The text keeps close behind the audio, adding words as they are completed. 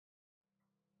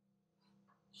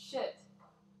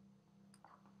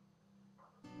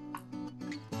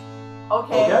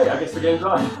Okay. Okay, I guess the game's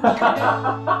on.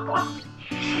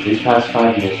 These past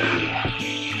 5 years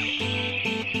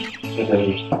have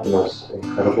been the most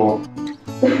incredible,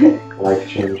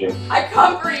 life-changing. I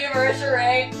come for you, Marisha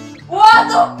Ray. What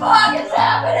the fuck is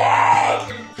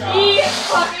happening? He is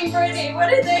fucking Brittany. What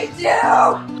did they do?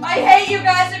 I hate you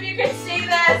guys if you can see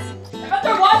this. I bet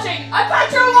they're watching. I bet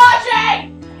you're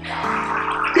watching.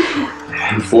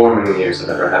 In 4 million years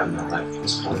I've ever had in my life at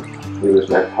this point. He was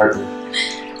my partner,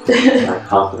 my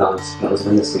confidant, that was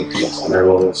listening to us, and I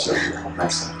rolled circle on my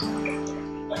side.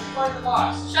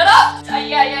 Shut up!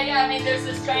 Yeah. I mean, there's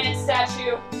this giant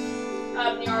statue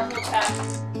of the Oracle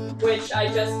text, which I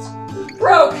just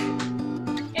broke.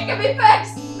 It can be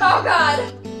fixed. Oh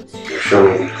God. You're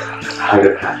showing me the height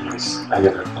of happiness I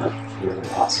never thought humanly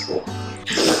possible.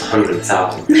 100,000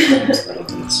 times better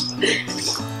than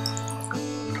this.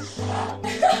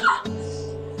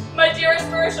 My dearest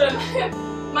version,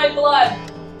 my blood.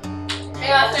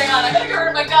 Hang on, I gotta get rid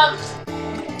of my gums.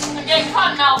 I'm getting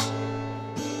cotton mouth.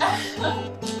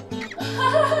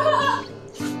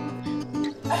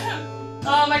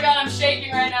 Oh my God, I'm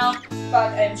shaking right now.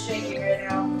 Fuck, I'm shaking right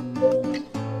now.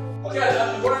 Okay,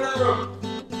 we're in another room.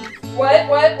 What?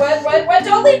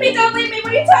 Don't leave me! What are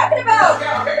you talking about?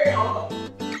 Okay, hold on.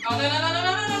 Oh,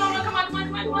 no, come on.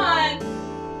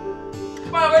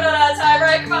 Come on, we're not out of time,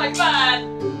 right? Come on.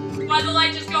 Why did the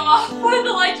light just go off?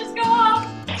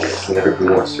 I've never been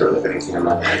more certain of anything in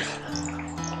my life.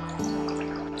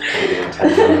 Maybe a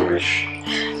tender wish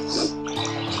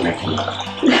to make him laugh.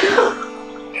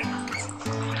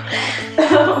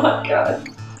 Oh my God.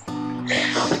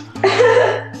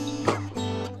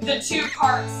 The two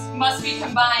parts must be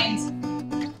combined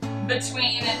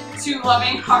between two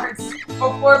loving hearts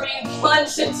before being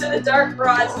plunged into the dark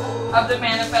rot of the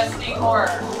manifesting horror.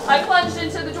 I plunged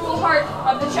into the jewel heart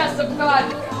of the chest of God,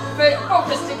 but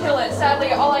focused to kill it.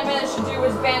 Sadly, all I managed to do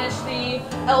was banish the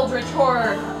eldritch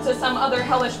horror to some other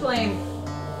hellish flame.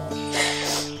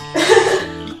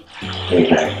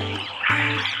 Amen.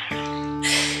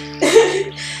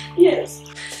 Yes.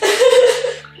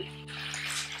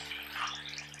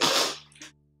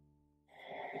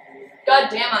 God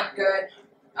damn, I'm good.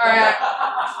 Alright.